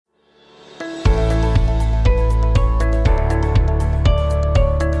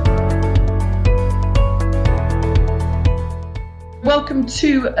welcome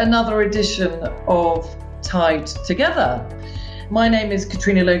to another edition of Tied Together. My name is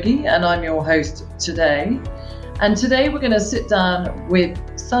Katrina Logie and I'm your host today. And today we're going to sit down with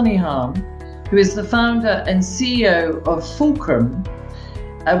Sunny Hahn, who is the founder and CEO of Fulcrum,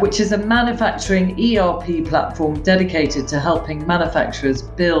 which is a manufacturing ERP platform dedicated to helping manufacturers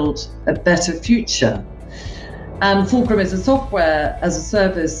build a better future. And Fulcrum is a software as a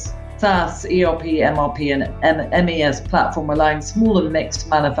service SaaS, ERP, MRP, and MES platform allowing small and mixed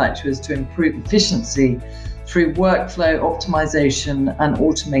manufacturers to improve efficiency through workflow optimization and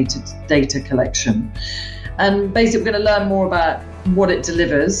automated data collection. And basically, we're going to learn more about what it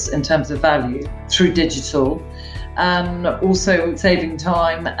delivers in terms of value through digital, and also saving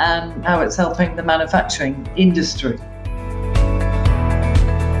time and how it's helping the manufacturing industry.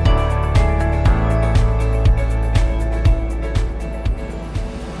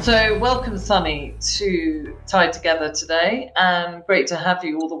 So welcome, Sunny, to Tied Together today, and great to have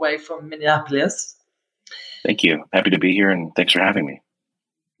you all the way from Minneapolis. Thank you. Happy to be here, and thanks for having me.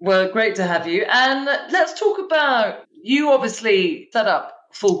 Well, great to have you. And let's talk about, you obviously set up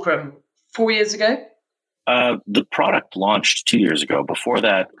Fulcrum 4 years ago. The product launched 2 years ago. Before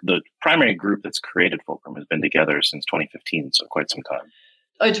that, the primary group that's created Fulcrum has been together since 2015, so quite some time.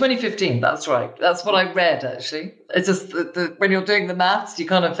 Oh, 2015, that's right. That's what I read, actually. It's just when you're doing the maths, you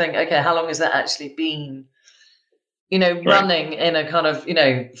kind of think, okay, how long has that actually been, running in a kind of,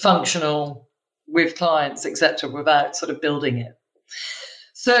 functional with clients, etc., without sort of building it.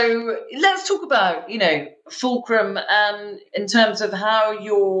 So let's talk about, Fulcrum and in terms of how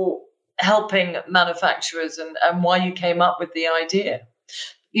you're helping manufacturers and why you came up with the idea.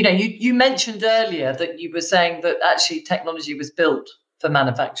 You mentioned earlier that you were saying that actually technology was built for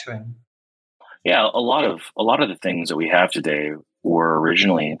manufacturing. Yeah, a lot of the things that we have today were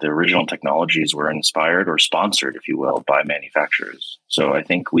the original technologies were inspired or sponsored, if you will, by manufacturers. So I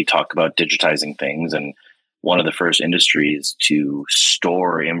think we talk about digitizing things, and one of the first industries to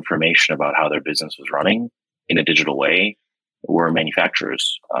store information about how their business was running in a digital way were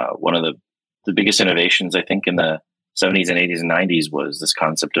manufacturers. One of the biggest innovations, I think, in the 70s and 80s and 90s was this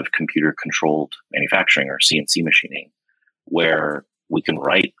concept of computer-controlled manufacturing, or CNC machining, where we can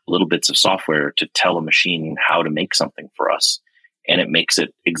write little bits of software to tell a machine how to make something for us, and it makes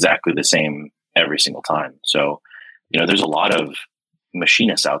it exactly the same every single time. So, there's a lot of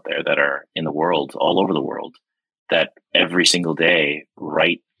machinists out there that are in the world, all over the world, that every single day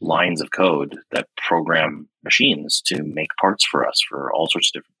write lines of code that program machines to make parts for us for all sorts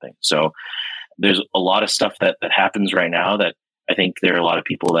of different things. So there's a lot of stuff that happens right now that I think there are a lot of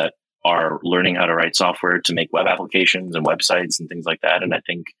people that are learning how to write software to make web applications and websites and things like that. And I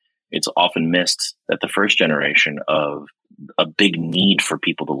think it's often missed that the first generation of a big need for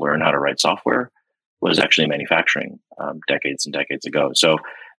people to learn how to write software was actually manufacturing decades and decades ago. So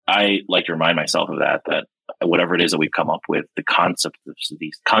I like to remind myself of that whatever it is that we've come up with, the concepts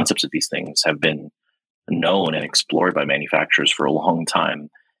of these things have been known and explored by manufacturers for a long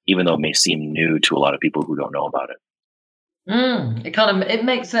time, even though it may seem new to a lot of people who don't know about it. It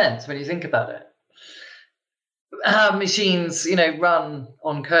makes sense when you think about it. How machines, run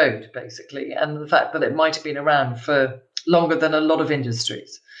on code, basically, and the fact that it might have been around for longer than a lot of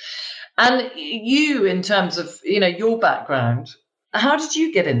industries. And you, in terms of, your background, how did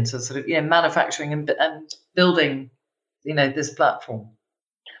you get into sort of, manufacturing and building, this platform?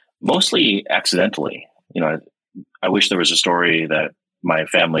 Mostly accidentally. I wish there was a story that my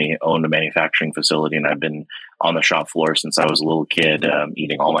family owned a manufacturing facility, and I've been on the shop floor since I was a little kid,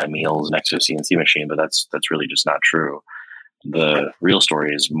 eating all my meals next to a CNC machine, but that's really just not true. The real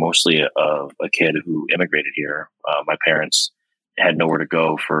story is mostly of a kid who immigrated here. My parents had nowhere to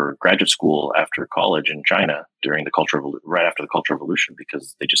go for graduate school after college in China right after the Cultural Revolution,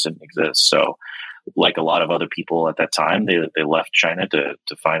 because they just didn't exist. So like a lot of other people at that time, they left China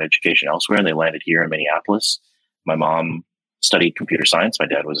to find education elsewhere, and they landed here in Minneapolis. My mom studied computer science. My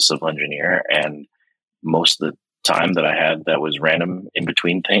dad was a civil engineer, and most of the time that I had that was random in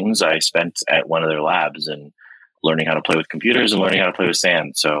between things, I spent at one of their labs and learning how to play with computers and learning how to play with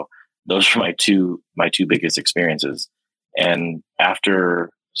sand. So those were my two biggest experiences. And after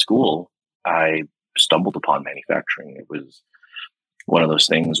school, I stumbled upon manufacturing. It was one of those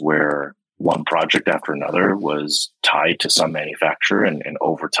things where one project after another was tied to some manufacturer. And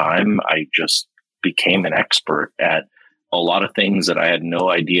over time, I just became an expert at a lot of things that I had no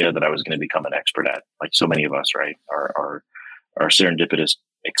idea that I was going to become an expert at. Like so many of us, right? Our serendipitous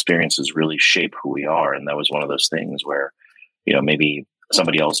experiences really shape who we are. And that was one of those things where, maybe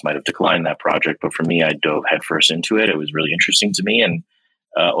somebody else might have declined that project, but for me, I dove headfirst into it. It was really interesting to me. And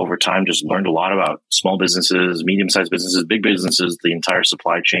over time, just learned a lot about small businesses, medium-sized businesses, big businesses, the entire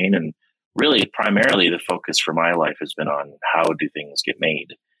supply chain. And really, primarily, the focus for my life has been on how do things get made.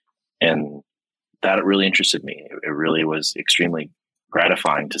 And that really interested me. It really was extremely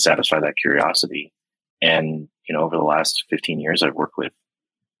gratifying to satisfy that curiosity. And, over the last 15 years, I've worked with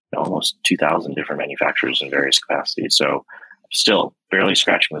almost 2,000 different manufacturers in various capacities. So still barely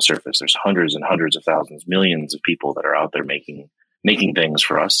scratching the surface. There's hundreds and hundreds of thousands, millions of people that are out there making things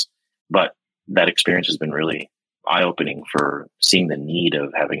for us. But that experience has been really eye-opening for seeing the need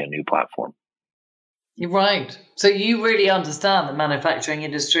of having a new platform. You're right. So you really understand the manufacturing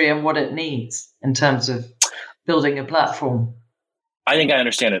industry and what it needs in terms of building a platform. I think I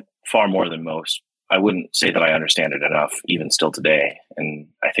understand it far more than most. I wouldn't say that I understand it enough, even still today. And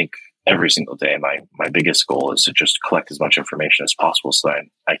I think every single day, my biggest goal is to just collect as much information as possible so that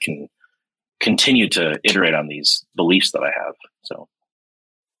I can continue to iterate on these beliefs that I have. So.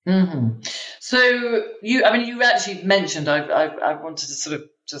 Mm-hmm. So you actually mentioned, I wanted to sort of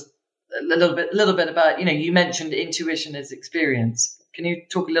just a little bit about, you mentioned intuition is experience. Can you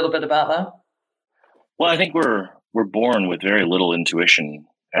talk a little bit about that? Well, I think we're born with very little intuition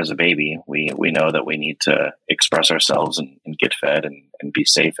as a baby. We know that we need to express ourselves and get fed and be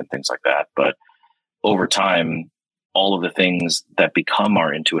safe and things like that. But over time, all of the things that become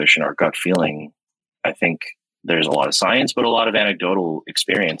our intuition, our gut feeling, I think there's a lot of science, but a lot of anecdotal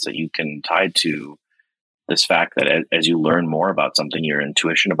experience that you can tie to this fact that as you learn more about something, your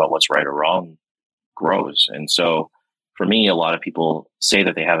intuition about what's right or wrong grows. And so for me, a lot of people say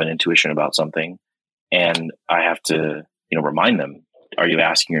that they have an intuition about something, and I have to, remind them, are you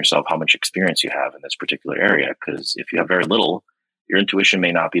asking yourself how much experience you have in this particular area? Because if you have very little, your intuition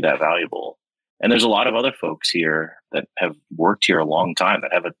may not be that valuable. And there's a lot of other folks here that have worked here a long time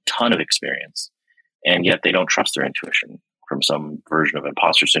that have a ton of experience, and yet they don't trust their intuition from some version of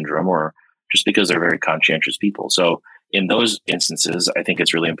imposter syndrome or just because they're very conscientious people. So in those instances, I think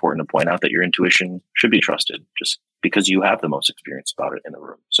it's really important to point out that your intuition should be trusted just because you have the most experience about it in the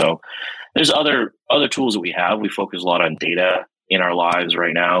room. So there's other tools that we have. We focus a lot on data in our lives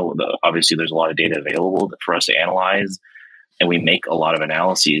right now. Obviously, there's a lot of data available for us to analyze, and we make a lot of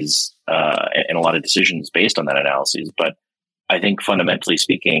analyses and a lot of decisions based on that analysis. But I think fundamentally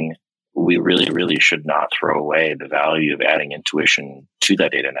speaking, we really, really should not throw away the value of adding intuition to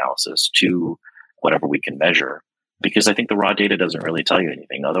that data analysis, to whatever we can measure, because I think the raw data doesn't really tell you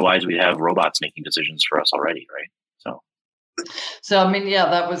anything. Otherwise, we'd have robots making decisions for us already, right? So,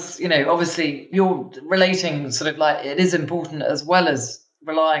 that was, obviously you're relating sort of like it is important, as well as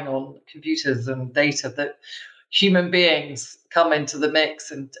relying on computers and data, that human beings come into the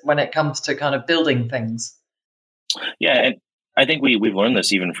mix and when it comes to kind of building things. Yeah. And I think we've learned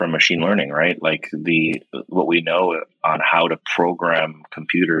this even from machine learning, right? Like what we know on how to program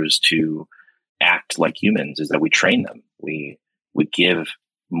computers to act like humans is that we train them. We give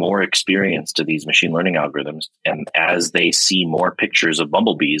more experience to these machine learning algorithms. And as they see more pictures of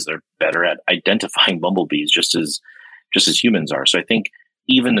bumblebees, they're better at identifying bumblebees just as humans are. So I think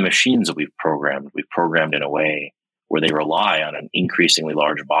even the machines that we've programmed in a way where they rely on an increasingly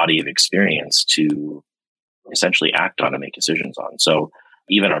large body of experience to essentially act on and make decisions on. So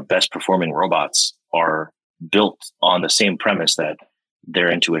even our best performing robots are built on the same premise that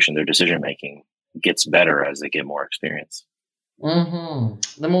their intuition, their decision making gets better as they get more experience.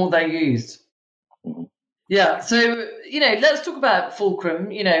 Mm-hmm. The more they're used. Mm-hmm. Yeah. So, let's talk about Fulcrum,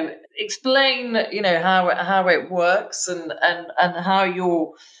 explain, how it works and how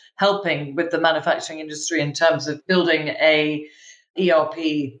you're helping with the manufacturing industry in terms of building a ERP,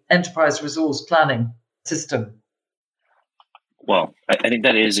 enterprise resource planning system. Well, I think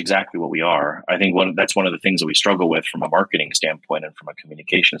that is exactly what we are. I think that's one of the things that we struggle with from a marketing standpoint and from a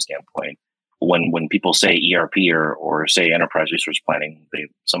communication standpoint. When people say ERP or say enterprise resource planning,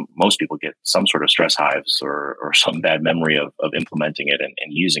 most people get some sort of stress hives or some bad memory of implementing it and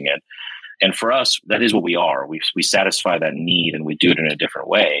using it. And for us, that is what we are. We satisfy that need, and we do it in a different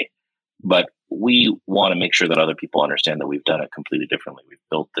way. But we want to make sure that other people understand that we've done it completely differently. We've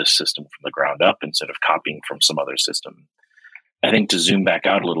built this system from the ground up instead of copying from some other system. I think to zoom back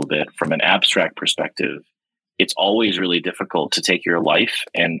out a little bit from an abstract perspective, it's always really difficult to take your life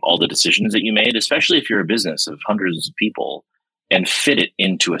and all the decisions that you made, especially if you're a business of hundreds of people, and fit it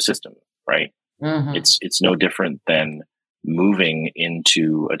into a system, right? Mm-hmm. It's no different than moving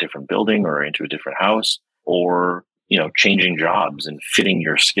into a different building or into a different house, or changing jobs and fitting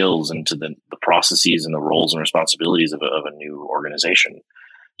your skills into the processes and the roles and responsibilities of a new organization.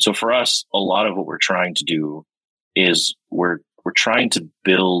 So for us, a lot of what we're trying to do is we're trying to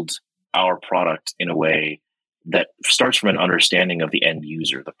build our product in a way that starts from an understanding of the end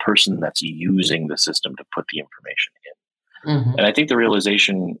user, the person that's using the system to put the information in. Mm-hmm. And I think the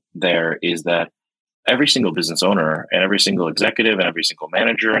realization there is that every single business owner and every single executive and every single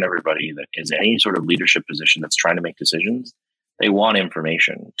manager and everybody that is in any sort of leadership position that's trying to make decisions, they want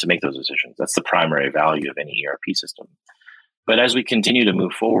information to make those decisions. That's the primary value of any ERP system. But as we continue to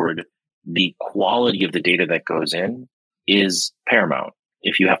move forward, the quality of the data that goes in is paramount.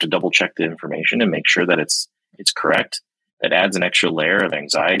 If you have to double check the information and make sure that it's correct, that adds an extra layer of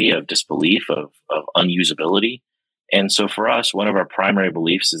anxiety, of disbelief, of unusability. And so for us, one of our primary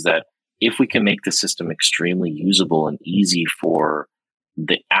beliefs is that if we can make the system extremely usable and easy for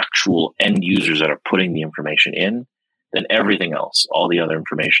the actual end users that are putting the information in, then everything else, all the other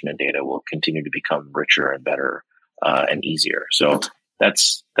information and data will continue to become richer and better and easier. So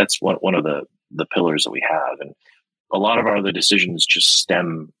that's one of the pillars that we have. And a lot of our other decisions just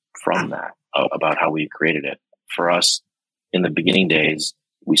stem from that, about how we created it. For us, in the beginning days,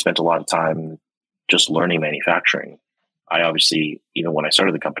 we spent a lot of time just learning manufacturing. I obviously, even when I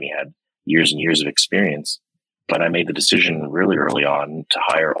started the company, had years and years of experience, but I made the decision really early on to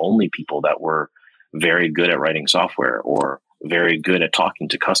hire only people that were very good at writing software, or very good at talking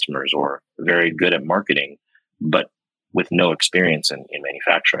to customers, or very good at marketing, but with no experience in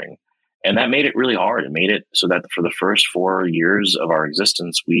manufacturing. And that made it really hard. It made it so that for the first 4 years of our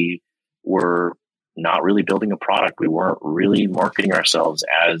existence, we were not really building a product. We weren't really marketing ourselves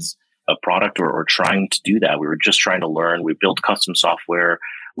as a product or trying to do that. We were just trying to learn. We built custom software.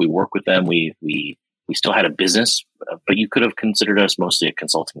 We work with them. We still had a business, but you could have considered us mostly a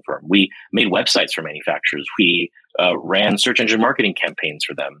consulting firm. We made websites for manufacturers. We ran search engine marketing campaigns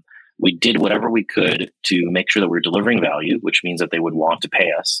for them. We did whatever we could to make sure that we were delivering value, which means that they would want to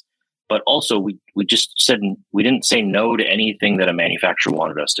pay us. But also, we just said, we didn't say no to anything that a manufacturer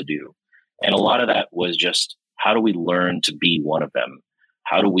wanted us to do. And a lot of that was just, how do we learn to be one of them?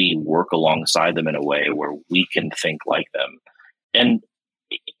 How do we work alongside them in a way where we can think like them? And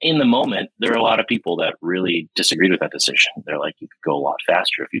in the moment, there are a lot of people that really disagreed with that decision. They're like, you could go a lot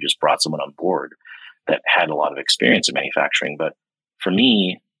faster if you just brought someone on board that had a lot of experience in manufacturing. But for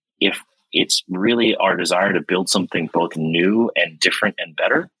me, if it's really our desire to build something both new and different and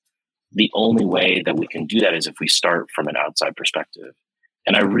better, the only way that we can do that is if we start from an outside perspective.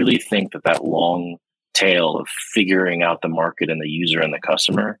 And I really think that long tail of figuring out the market and the user and the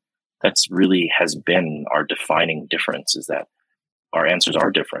customer, that's really has been our defining difference, is that our answers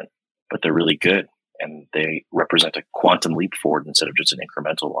are different, but they're really good. And they represent a quantum leap forward instead of just an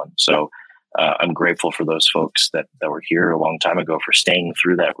incremental one. So I'm grateful for those folks that were here a long time ago for staying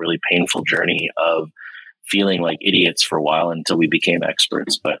through that really painful journey of feeling like idiots for a while until we became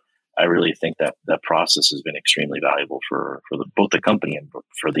experts. But I really think that that process has been extremely valuable for both the company and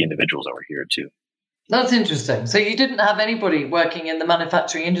for the individuals that were here too. That's interesting. So you didn't have anybody working in the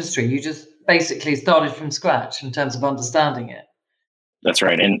manufacturing industry. You just basically started from scratch in terms of understanding it. That's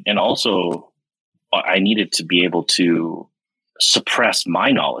right. And also, I needed to be able to suppress my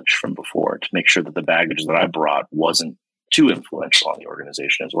knowledge from before to make sure that the baggage that I brought wasn't too influential on the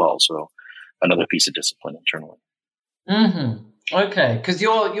organization as well. So another piece of discipline internally. Mm-hmm. Okay, because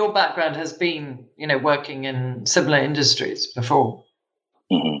your background has been, working in similar industries before.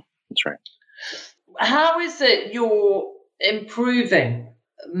 Mm-hmm. That's right. How is it you're improving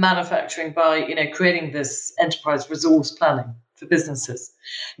manufacturing by, creating this enterprise resource planning for businesses?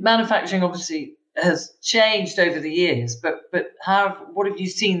 Manufacturing obviously has changed over the years, but what have you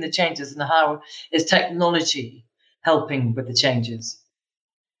seen the changes, and how is technology helping with the changes?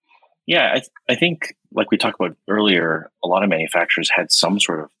 Yeah, I think, like we talked about earlier, a lot of manufacturers had some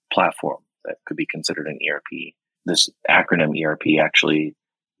sort of platform that could be considered an ERP. This acronym ERP actually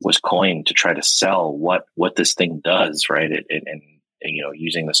was coined to try to sell what this thing does, right? And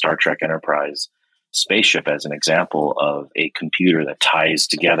using the Star Trek Enterprise spaceship as an example of a computer that ties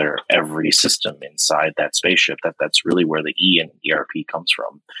together every system inside that spaceship. That's really where the E in ERP comes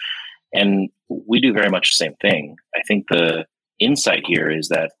from. And we do very much the same thing. I think the insight here is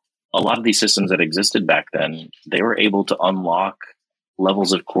that a lot of these systems that existed back then, they were able to unlock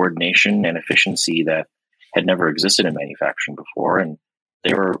levels of coordination and efficiency that had never existed in manufacturing before. And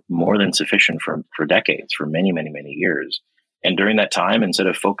they were more than sufficient for decades, for many, many, many years. And during that time, instead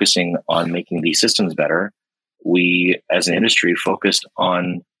of focusing on making these systems better, we as an industry focused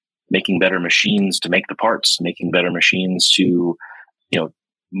on making better machines to make the parts, making better machines to,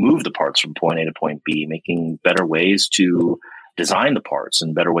 move the parts from point A to point B, making better ways to design the parts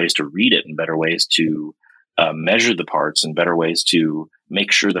and better ways to read it and better ways to measure the parts and better ways to make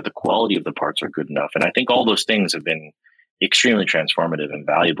sure that the quality of the parts are good enough. And I think all those things have been extremely transformative and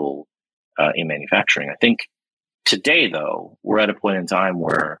valuable in manufacturing. I think Today, though, we're at a point in time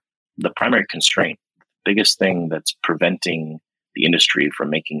where the primary constraint, biggest thing that's preventing the industry from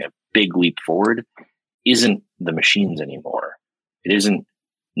making a big leap forward, isn't the machines anymore. It isn't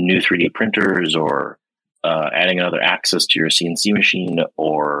new 3D printers or adding another axis to your CNC machine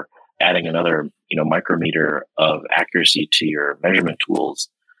or adding another micrometer of accuracy to your measurement tools.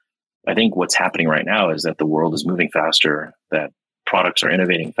 I think what's happening right now is that the world is moving faster, that products are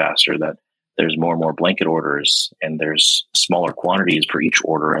innovating faster, that there's more and more blanket orders and there's smaller quantities per each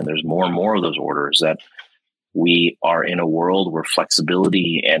order, and there's more and more of those orders, that we are in a world where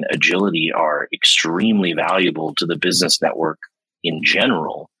flexibility and agility are extremely valuable to the business network in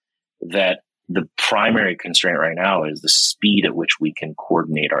general, that the primary constraint right now is the speed at which we can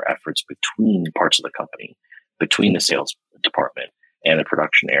coordinate our efforts between parts of the company, between the sales department and the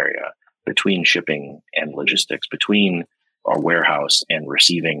production area, between shipping and logistics, between our warehouse and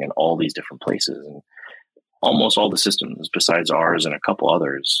receiving and all these different places. And almost all the systems besides ours and a couple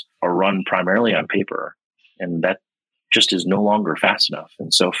others are run primarily on paper. And that just is no longer fast enough.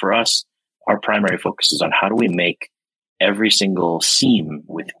 And so for us, our primary focus is on how do we make every single seam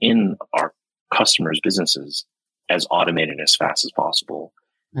within our customers' businesses as automated as fast as possible.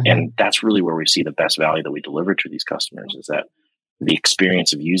 Mm-hmm. And that's really where we see the best value that we deliver to these customers, is that the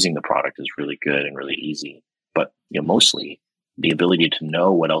experience of using the product is really good and really easy. But mostly the ability to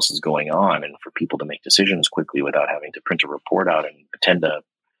know what else is going on and for people to make decisions quickly without having to print a report out and attend a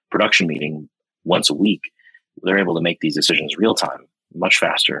production meeting once a week. They're able to make these decisions real time, much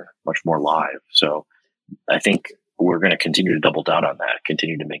faster, much more live. So I think we're going to continue to double down on that,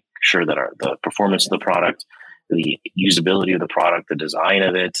 continue to make sure that the performance of the product, the usability of the product, the design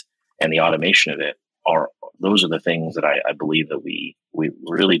of it, and the automation of it those are the things that I believe that we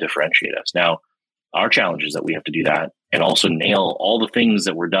really differentiate us. Now, our challenge is that we have to do that and also nail all the things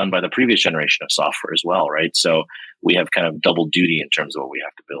that were done by the previous generation of software as well, right? So we have kind of double duty in terms of what we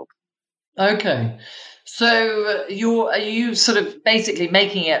have to build. Okay. So are you sort of basically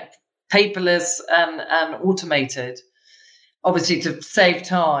making it paperless and automated, obviously to save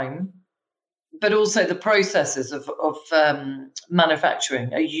time, but also the processes of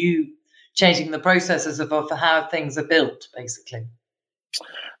manufacturing? Are you changing the processes of how things are built, basically?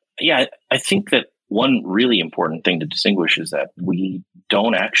 Yeah, I think that one really important thing to distinguish is that we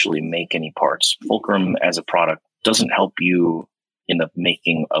don't actually make any parts. Fulcrum as a product doesn't help you in the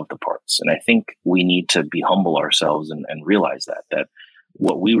making of the parts. And I think we need to be humble ourselves and realize that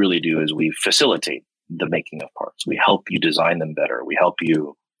what we really do is we facilitate the making of parts. We help you design them better. We help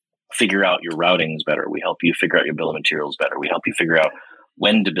you figure out your routings better. We help you figure out your bill of materials better. We help you figure out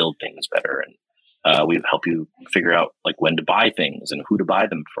when to build things better. And we help you figure out when to buy things and who to buy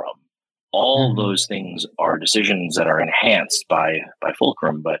them from. All those things are decisions that are enhanced by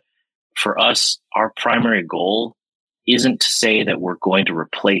Fulcrum. But for us, our primary goal isn't to say that we're going to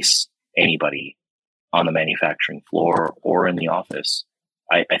replace anybody on the manufacturing floor or in the office.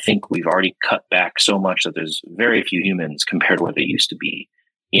 I think we've already cut back so much that there's very few humans compared to what they used to be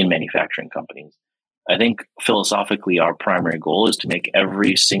in manufacturing companies. I think philosophically, our primary goal is to make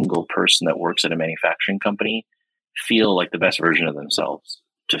every single person that works at a manufacturing company feel like the best version of themselves,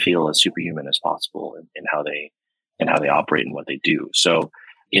 to feel as superhuman as possible in how they operate and what they do. So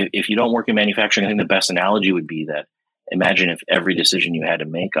if you don't work in manufacturing, I think the best analogy would be that imagine if every decision you had to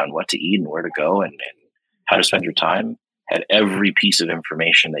make on what to eat and where to go and how to spend your time had every piece of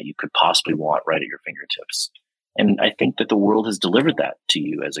information that you could possibly want right at your fingertips. And I think that the world has delivered that to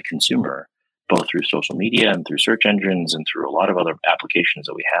you as a consumer, both through social media and through search engines and through a lot of other applications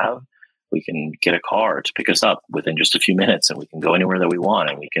that we have. We can get a car to pick us up within just a few minutes, and we can go anywhere that we want,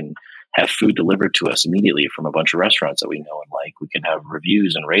 and we can have food delivered to us immediately from a bunch of restaurants that we know and like. We can have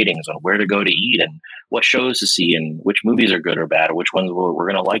reviews and ratings on where to go to eat and what shows to see and which movies are good or bad or which ones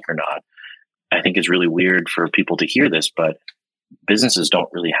we're going to like or not. I think it's really weird for people to hear this, but businesses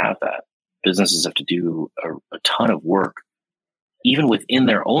don't really have that. Businesses have to do a ton of work, even within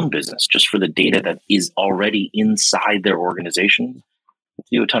their own business, just for the data that is already inside their organization.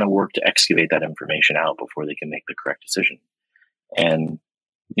 They do a ton of work to excavate that information out before they can make the correct decision. And,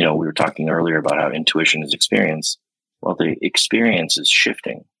 we were talking earlier about how intuition is experience. Well, the experience is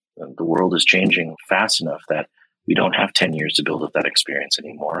shifting. The world is changing fast enough that we don't have 10 years to build up that experience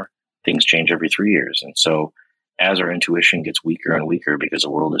anymore. Things change every 3 years. And so as our intuition gets weaker and weaker because the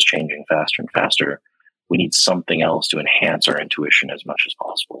world is changing faster and faster, we need something else to enhance our intuition as much as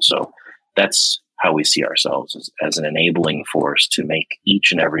possible. So that's how we see ourselves as an enabling force to make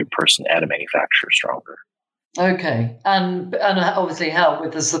each and every person at a manufacturer stronger. Okay. And obviously help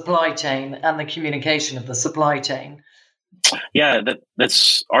with the supply chain and the communication of the supply chain. Yeah,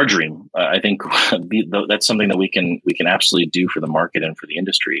 that's our dream. I think that's something that we can absolutely do for the market and for the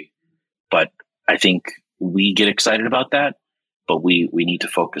industry. But I think we get excited about that, but we need to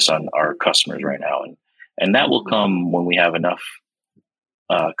focus on our customers right now, and that will come when we have enough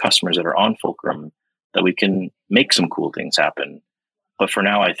customers that are on Fulcrum that we can make some cool things happen. But for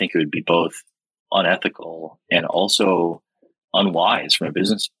now, I think it would be both unethical and also unwise from a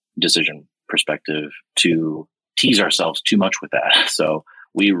business decision perspective to tease ourselves too much with that. So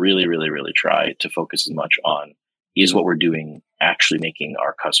we really, really, really try to focus as much on, is what we're doing actually making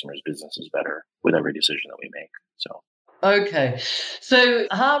our customers' businesses better with every decision that we make. So Okay. So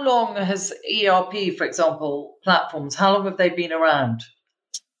how long has ERP, for example, platforms, how long have they been around?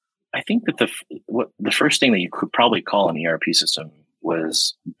 I think that the first thing that you could probably call an ERP system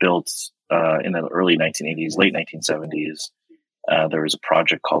was built in the early 1980s, late 1970s. There was a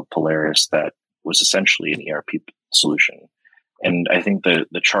project called Polaris that was essentially an ERP solution. And I think the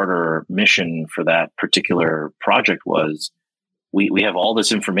charter mission for that particular project was, we have all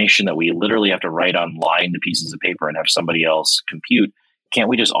this information that we literally have to write on lined pieces of paper and have somebody else compute. Can't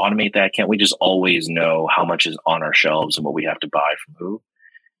we just automate that? Can't we just always know how much is on our shelves and what we have to buy from who?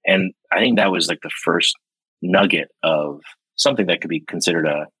 And I think that was like the first nugget of something that could be considered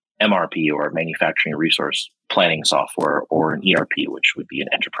a MRP, or manufacturing resource planning software, or an ERP, which would be an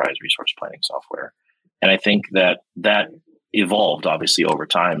enterprise resource planning software. And I think that evolved obviously over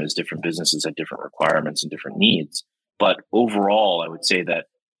time as different businesses had different requirements and different needs. But overall, I would say that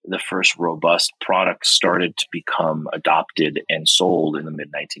the first robust products started to become adopted and sold in the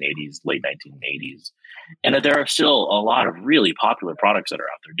mid 1980s, late 1980s. And that there are still a lot of really popular products that are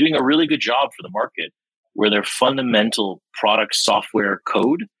out there doing a really good job for the market, where their fundamental product software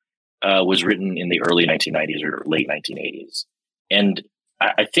code was written in the early 1990s or late 1980s. And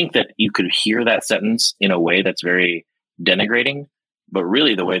I think that you could hear that sentence in a way that's very denigrating, but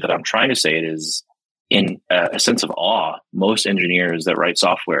really the way that I'm trying to say it is in a sense of awe. Most engineers that write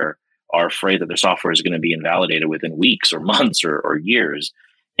software are afraid that their software is going to be invalidated within weeks or months or years.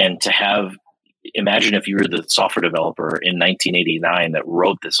 And to have, imagine if you were the software developer in 1989 that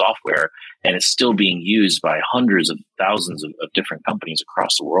wrote the software and it's still being used by hundreds of thousands of different companies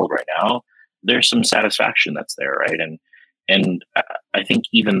across the world right now. There's some satisfaction that's there, right? And I think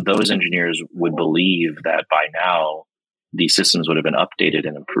even those engineers would believe that by now these systems would have been updated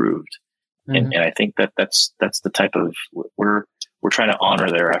and improved. And I think that's the type of, we're trying to honor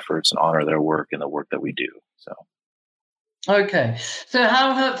their efforts and honor their work and the work that we do. So. Okay. So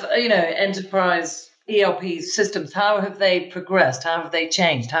how have, enterprise ERP systems, how have they progressed? How have they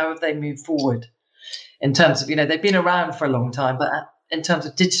changed? How have they moved forward in terms of, they've been around for a long time, but in terms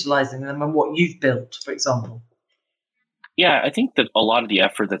of digitalizing them and what you've built, for example? Yeah, I think that a lot of the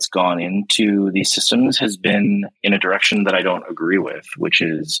effort that's gone into these systems has been in a direction that I don't agree with, which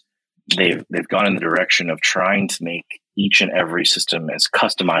is they've gone in the direction of trying to make each and every system as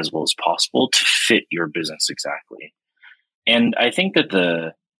customizable as possible to fit your business exactly. And I think that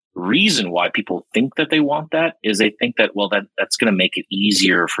the reason why people think that they want that is they think that, well, that's going to make it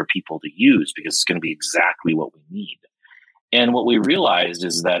easier for people to use because it's going to be exactly what we need. And what we realized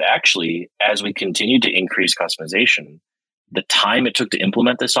is that actually, as we continued to increase customization, the time it took to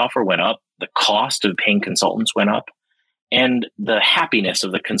implement the software went up, the cost of paying consultants went up, and the happiness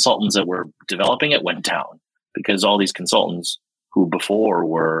of the consultants that were developing it went down, because all these consultants who before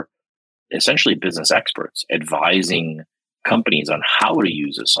were essentially business experts advising companies on how to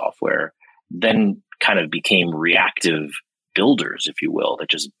use a software then kind of became reactive builders, if you will, that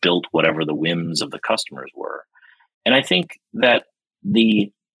just built whatever the whims of the customers were. And I think that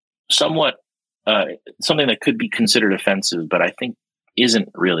the somewhat something that could be considered offensive, but I think isn't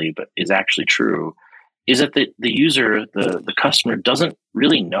really, but is actually true, is that the user, the customer doesn't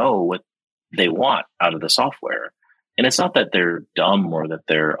really know what they want out of the software. And it's not that they're dumb or that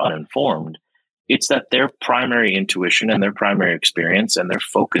they're uninformed. It's that their primary intuition and their primary experience and their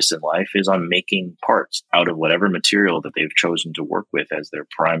focus in life is on making parts out of whatever material that they've chosen to work with as their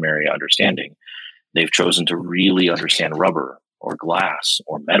primary understanding. They've chosen to really understand rubber or glass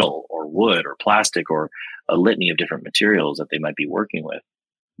or metal or wood or plastic or a litany of different materials that they might be working with.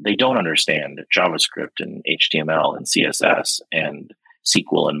 They don't understand JavaScript and HTML and CSS and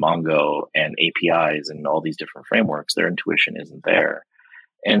SQL and Mongo and APIs and all these different frameworks. Their intuition isn't there.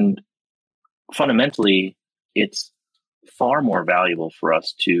 And fundamentally, it's far more valuable for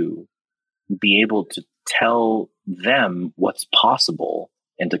us to be able to tell them what's possible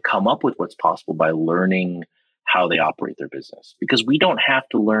and to come up with what's possible by learning how they operate their business. Because we don't have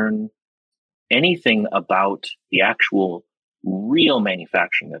to learn anything about the actual real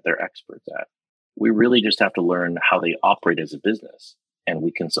manufacturing that they're experts at. We really just have to learn how they operate as a business, and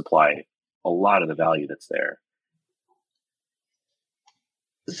we can supply a lot of the value that's there.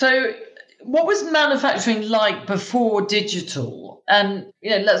 So, what was manufacturing like before digital? And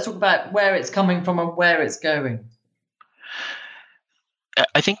let's talk about where it's coming from and where it's going.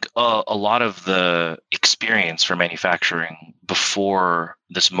 I think a lot of the experience for manufacturing before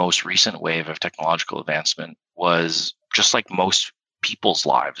this most recent wave of technological advancement was just like most people's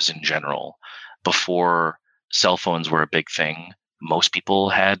lives in general. Before cell phones were a big thing, most people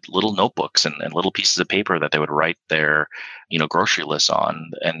had little notebooks and little pieces of paper that they would write their, grocery lists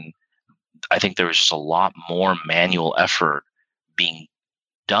on. And I think there was just a lot more manual effort being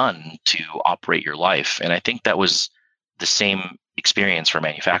done to operate your life. And I think that was the same experience for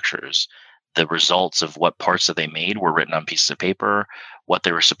manufacturers. The results of what parts that they made were written on pieces of paper. What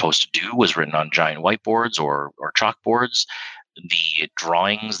they were supposed to do was written on giant whiteboards or chalkboards. The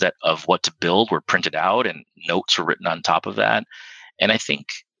drawings of what to build were printed out and notes were written on top of that. And I think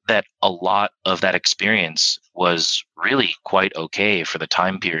that a lot of that experience was really quite okay for the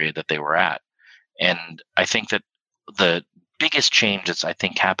time period that they were at. And I think that the biggest change that's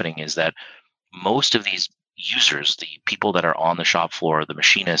happening is that most of these users, the people that are on the shop floor, the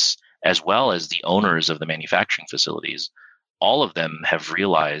machinists, as well as the owners of the manufacturing facilities, all of them have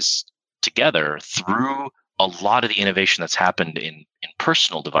realized together through a lot of the innovation that's happened in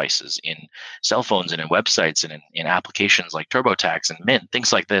personal devices, in cell phones and in websites and in applications like TurboTax and Mint,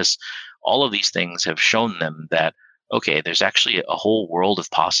 things like this. All of these things have shown them that, okay, there's actually a whole world of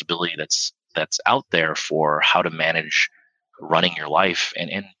possibility that's out there for how to manage running your life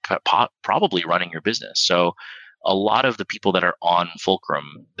and probably running your business. So a lot of the people that are on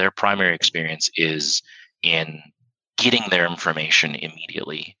Fulcrum, their primary experience is in getting their information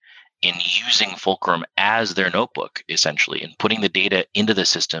immediately, in using Fulcrum as their notebook, essentially, and putting the data into the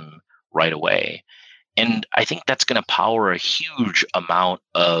system right away. And I think that's going to power a huge amount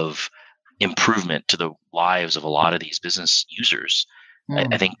of improvement to the lives of a lot of these business users.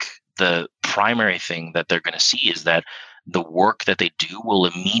 I think the primary thing that they're going to see is that the work that they do will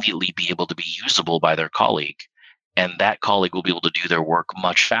immediately be able to be usable by their colleague. And that colleague will be able to do their work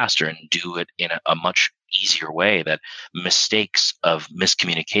much faster and do it in a much easier way, that mistakes of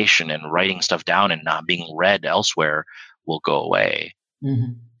miscommunication and writing stuff down and not being read elsewhere will go away.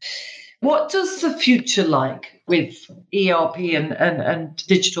 Mm-hmm. What does the future like with ERP and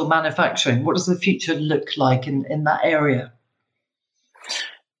digital manufacturing? What does the future look like in that area?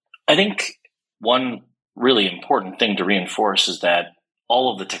 I think one really important thing to reinforce is that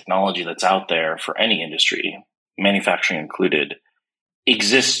all of the technology that's out there for any industry, manufacturing included,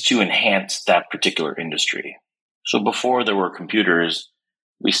 exists to enhance that particular industry. So before there were computers,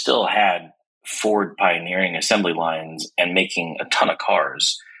 we still had Ford pioneering assembly lines and making a ton of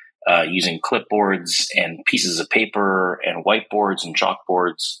cars using clipboards and pieces of paper and whiteboards and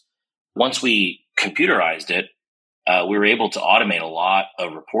chalkboards. Once we computerized it, we were able to automate a lot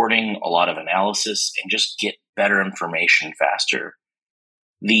of reporting, a lot of analysis, and just get better information faster.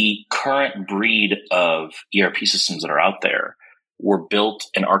 The current breed of ERP systems that are out there were built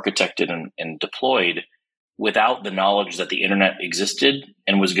and architected and deployed without the knowledge that the internet existed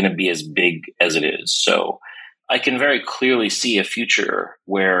and was going to be as big as it is. So I can very clearly see a future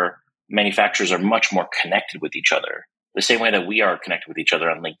where manufacturers are much more connected with each other, the same way that we are connected with each other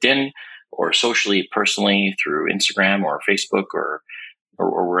on LinkedIn or socially, personally through Instagram or Facebook, or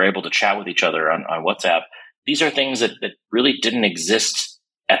we're able to chat with each other on WhatsApp. These are things that really didn't exist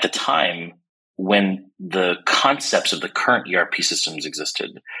at the time when the concepts of the current ERP systems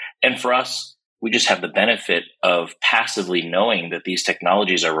existed. And for us, we just have the benefit of passively knowing that these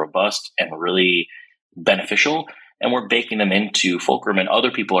technologies are robust and really beneficial, and we're baking them into Fulcrum, and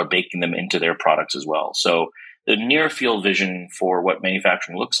other people are baking them into their products as well. So the near field vision for what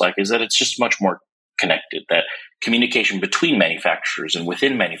manufacturing looks like is that it's just much more connected, that communication between manufacturers and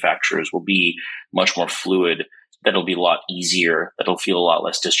within manufacturers will be much more fluid, that it'll be a lot easier, that it'll feel a lot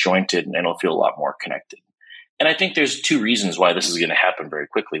less disjointed, and it'll feel a lot more connected. And I think there's two reasons why this is going to happen very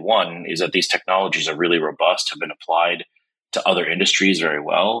quickly. One is that these technologies are really robust, have been applied to other industries very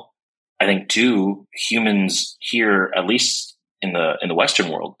well. I think two, humans here, at least in the Western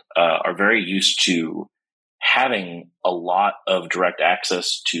world, are very used to having a lot of direct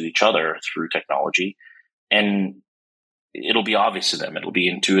access to each other through technology, and it'll be obvious to them. It'll be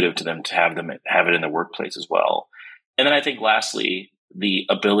intuitive to them to have it in the workplace as well. And then I think lastly, the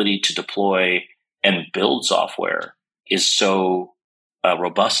ability to deploy and build software is so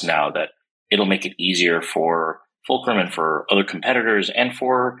robust now that it'll make it easier for Fulcrum and for other competitors and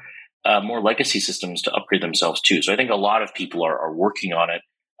for more legacy systems to upgrade themselves too. So I think a lot of people are working on it.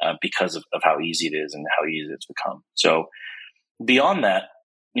 because of how easy it is and how easy it's become. So beyond that,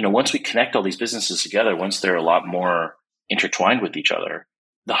 once we connect all these businesses together, once they're a lot more intertwined with each other,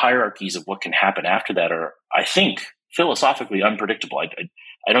 the hierarchies of what can happen after that are, I think, philosophically unpredictable.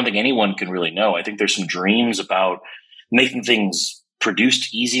 I don't think anyone can really know. I think there's some dreams about making things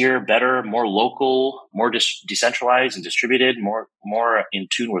produced easier, better, more local, more decentralized and distributed, more in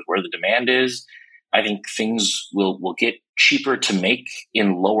tune with where the demand is. I think things will get cheaper to make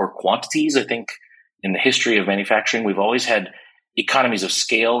in lower quantities. I think in the history of manufacturing, we've always had economies of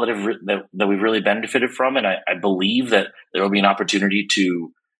scale that we've really benefited from, and I believe that there will be an opportunity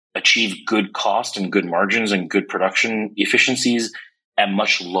to achieve good cost and good margins and good production efficiencies at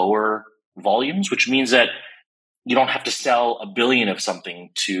much lower volumes, which means that you don't have to sell 1 billion of something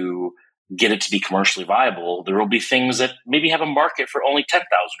to get it to be commercially viable. There will be things that maybe have a market for only 10,000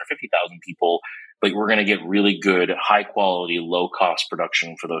 or 50,000 people, but we're going to get really good, high quality, low cost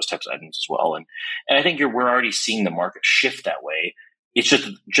production for those types of items as well. And I think we're already seeing the market shift that way. It's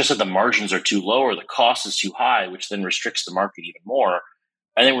just that the margins are too low or the cost is too high, which then restricts the market even more.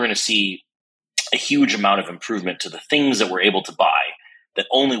 I think we're going to see a huge amount of improvement to the things that we're able to buy that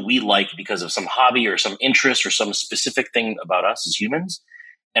only we like because of some hobby or some interest or some specific thing about us as humans.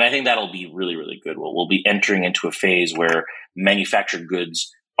 And I think that'll be really, really good. We'll be entering into a phase where manufactured goods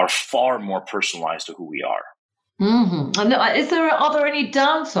are far more personalized to who we are. Mm-hmm. And are there any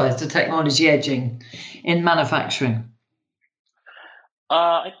downsides to technology edging in manufacturing?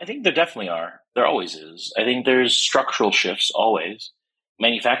 I think there definitely are. There always is. I think there's structural shifts always.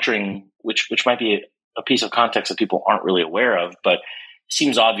 Manufacturing, which might be a piece of context that people aren't really aware of, but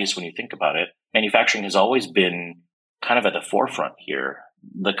seems obvious when you think about it. Manufacturing has always been kind of at the forefront here.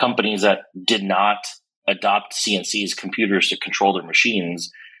 The companies that did not adopt CNC's computers to control their machines,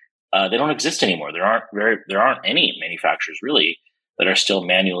 they don't exist anymore. There aren't any manufacturers really that are still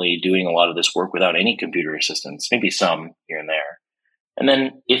manually doing a lot of this work without any computer assistance. Maybe some here and there. And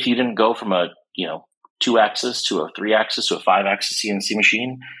then if you didn't go from a 2-axis to a 3-axis to a 5-axis CNC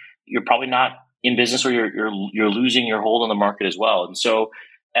machine, you're probably not in business, or you're losing your hold on the market as well. And so,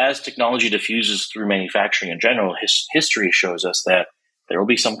 as technology diffuses through manufacturing in general, history shows us that there will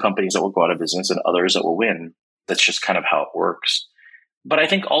be some companies that will go out of business and others that will win. That's just kind of how it works. But I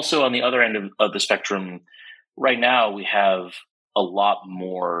think also on the other end of the spectrum, right now we have a lot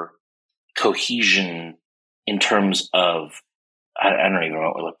more cohesion in terms of, I don't even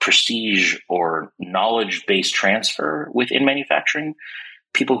know, like prestige or knowledge-based transfer within manufacturing.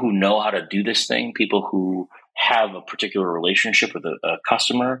 People who know how to do this thing, people who have a particular relationship with a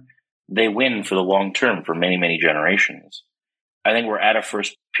customer, they win for the long term for many, many generations. I think we're at a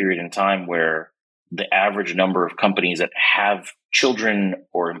first period in time where the average number of companies that have children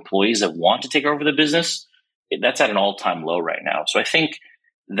or employees that want to take over the business, that's at an all-time low right now. So I think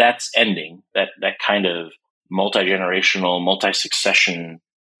that's ending. That kind of multi-generational, multi-succession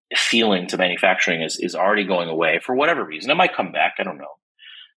feeling to manufacturing is already going away for whatever reason. It might come back, I don't know.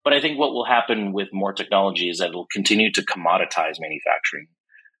 But I think what will happen with more technology is that it'll continue to commoditize manufacturing,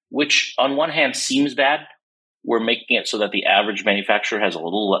 which on one hand seems bad. We're making it so that the average manufacturer has a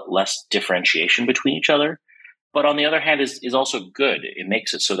little less differentiation between each other. But on the other hand is also good. It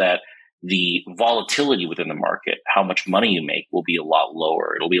makes it so that the volatility within the market, how much money you make, will be a lot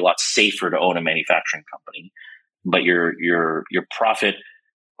lower. It'll be a lot safer to own a manufacturing company, but your profit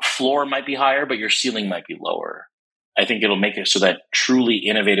floor might be higher, but your ceiling might be lower. I think it'll make it so that truly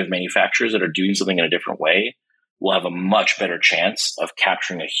innovative manufacturers that are doing something in a different way will have a much better chance of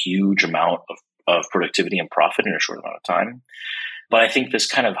capturing a huge amount of productivity and profit in a short amount of time. But I think this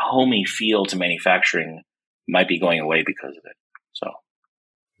kind of homey feel to manufacturing might be going away because of it. So.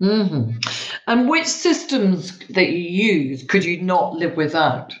 Mm-hmm. And which systems that you use could you not live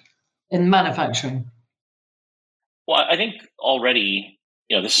without in manufacturing? Well, I think already,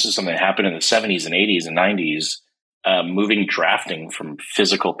 this is something that happened in the 70s and 80s and 90s. Moving drafting from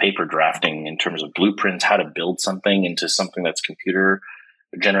physical paper drafting in terms of blueprints, how to build something, into something that's computer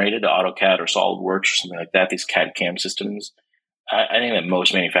generated, AutoCAD or SolidWorks or something like that, these CAD/CAM systems. I think that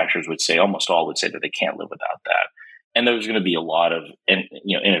most manufacturers would say, almost all would say, that they can't live without that. And there's going to be a lot of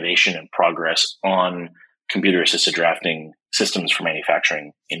innovation and progress on computer assisted drafting systems for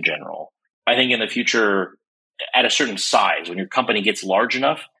manufacturing in general. I think in the future, at a certain size, when your company gets large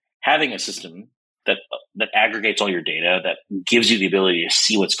enough, having a system that aggregates all your data, that gives you the ability to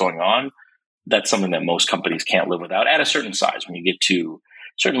see what's going on, that's something that most companies can't live without at a certain size. When you get to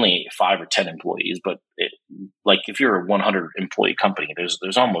certainly 5 or 10 employees, but like if you're a 100 employee company,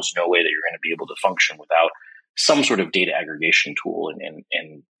 there's almost no way that you're going to be able to function without some sort of data aggregation tool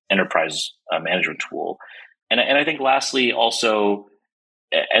and enterprise management tool. And I think lastly, also,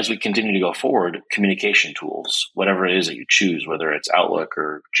 as we continue to go forward, communication tools, whatever it is that you choose, whether it's Outlook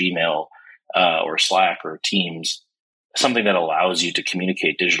or Gmail or Slack or Teams, something that allows you to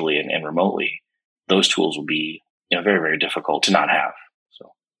communicate digitally and remotely, those tools will be very, very difficult to not have.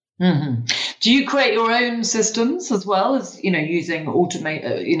 So, do you create your own systems as well as using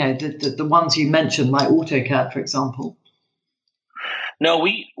automate? The ones you mentioned, like AutoCAD, for example. No,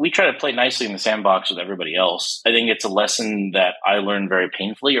 we try to play nicely in the sandbox with everybody else. I think it's a lesson that I learned very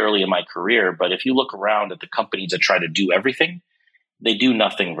painfully early in my career. But if you look around at the companies that try to do everything, they do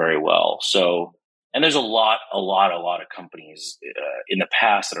nothing very well. So, and there's a lot of companies in the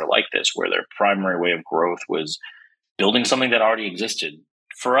past that are like this, where their primary way of growth was building something that already existed.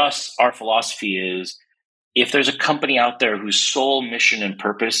 For us, our philosophy is, if there's a company out there whose sole mission and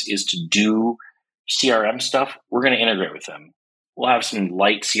purpose is to do CRM stuff, we're going to integrate with them. We'll have some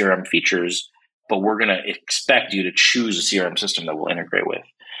light CRM features, but we're going to expect you to choose a CRM system that we'll integrate with.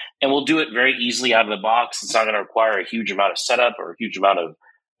 And we'll do it very easily out of the box. It's not going to require a huge amount of setup or a huge amount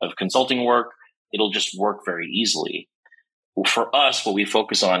of consulting work. It'll just work very easily. For us, what we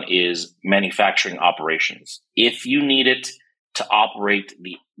focus on is manufacturing operations. If you need it to operate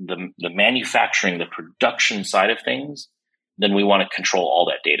the manufacturing, the production side of things, then we want to control all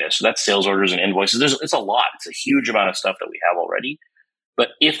that data. So that's sales orders and invoices. It's a lot. It's a huge amount of stuff that we have already. But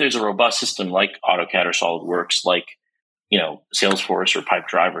if there's a robust system like AutoCAD or SolidWorks, like Salesforce or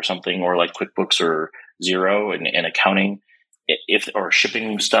Pipedrive or something, or like QuickBooks or Xero and accounting, or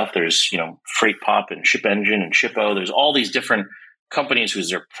shipping stuff, there's FreightPop and ShipEngine and Shippo. There's all these different companies whose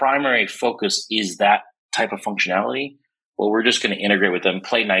their primary focus is that type of functionality. Well, we're just going to integrate with them,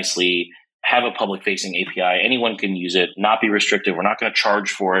 play nicely, have a public-facing API. Anyone can use it, not be restrictive. We're not going to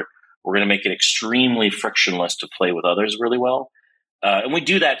charge for it. We're going to make it extremely frictionless to play with others really well. And we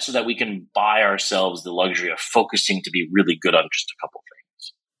do that so that we can buy ourselves the luxury of focusing to be really good on just a couple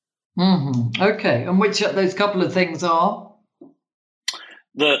things. Okay. And which of those couple of things are?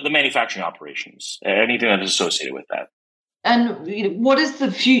 The manufacturing operations, anything that is associated with that. And what is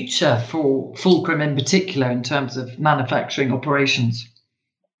the future for Fulcrum in particular in terms of manufacturing operations?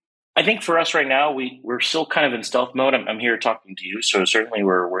 I think for us right now, we're still kind of in stealth mode. I'm here talking to you, so certainly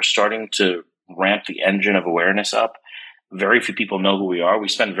we're starting to ramp the engine of awareness up. Very few people know who we are. We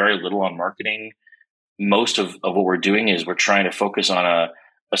spend very little on marketing. Most of what we're doing is we're trying to focus on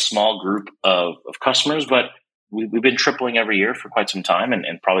a small group of customers, but we've been tripling every year for quite some time,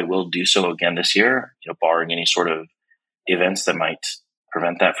 and probably will do so again this year, barring any sort of events that might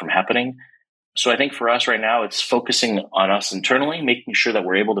prevent that from happening. So I think for us right now, it's focusing on us internally, making sure that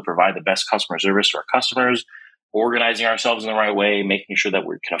we're able to provide the best customer service to our customers, organizing ourselves in the right way, making sure that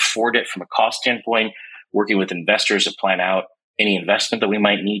we can afford it from a cost standpoint, working with investors to plan out any investment that we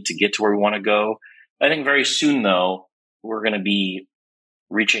might need to get to where we want to go. I think very soon, though, we're going to be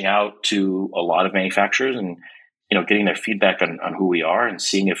reaching out to a lot of manufacturers and getting their feedback on who we are and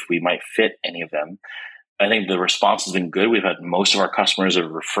seeing if we might fit any of them. I think the response has been good. We've had most of our customers have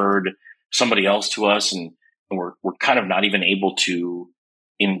referred somebody else to us, and we're kind of not even able to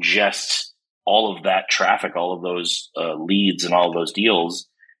ingest all of that traffic, all of those leads and all of those deals.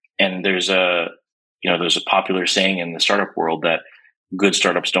 And there's a popular saying in the startup world that good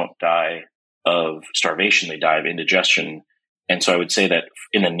startups don't die of starvation, they die of indigestion. And so I would say that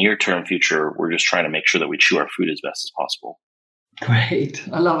in the near term future, we're just trying to make sure that we chew our food as best as possible. Great.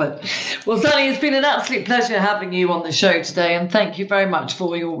 I love it. Well, Sunny, it's been an absolute pleasure having you on the show today. And thank you very much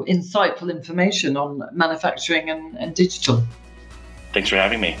for your insightful information on manufacturing and digital. Thanks for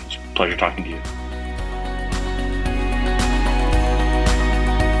having me. It's a pleasure talking to you.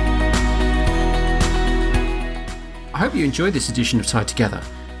 I hope you enjoyed this edition of Tied Together.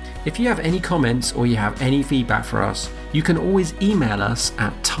 If you have any comments or you have any feedback for us, you can always email us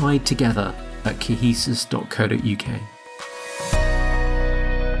at tiedtogether@cohesus.co.uk.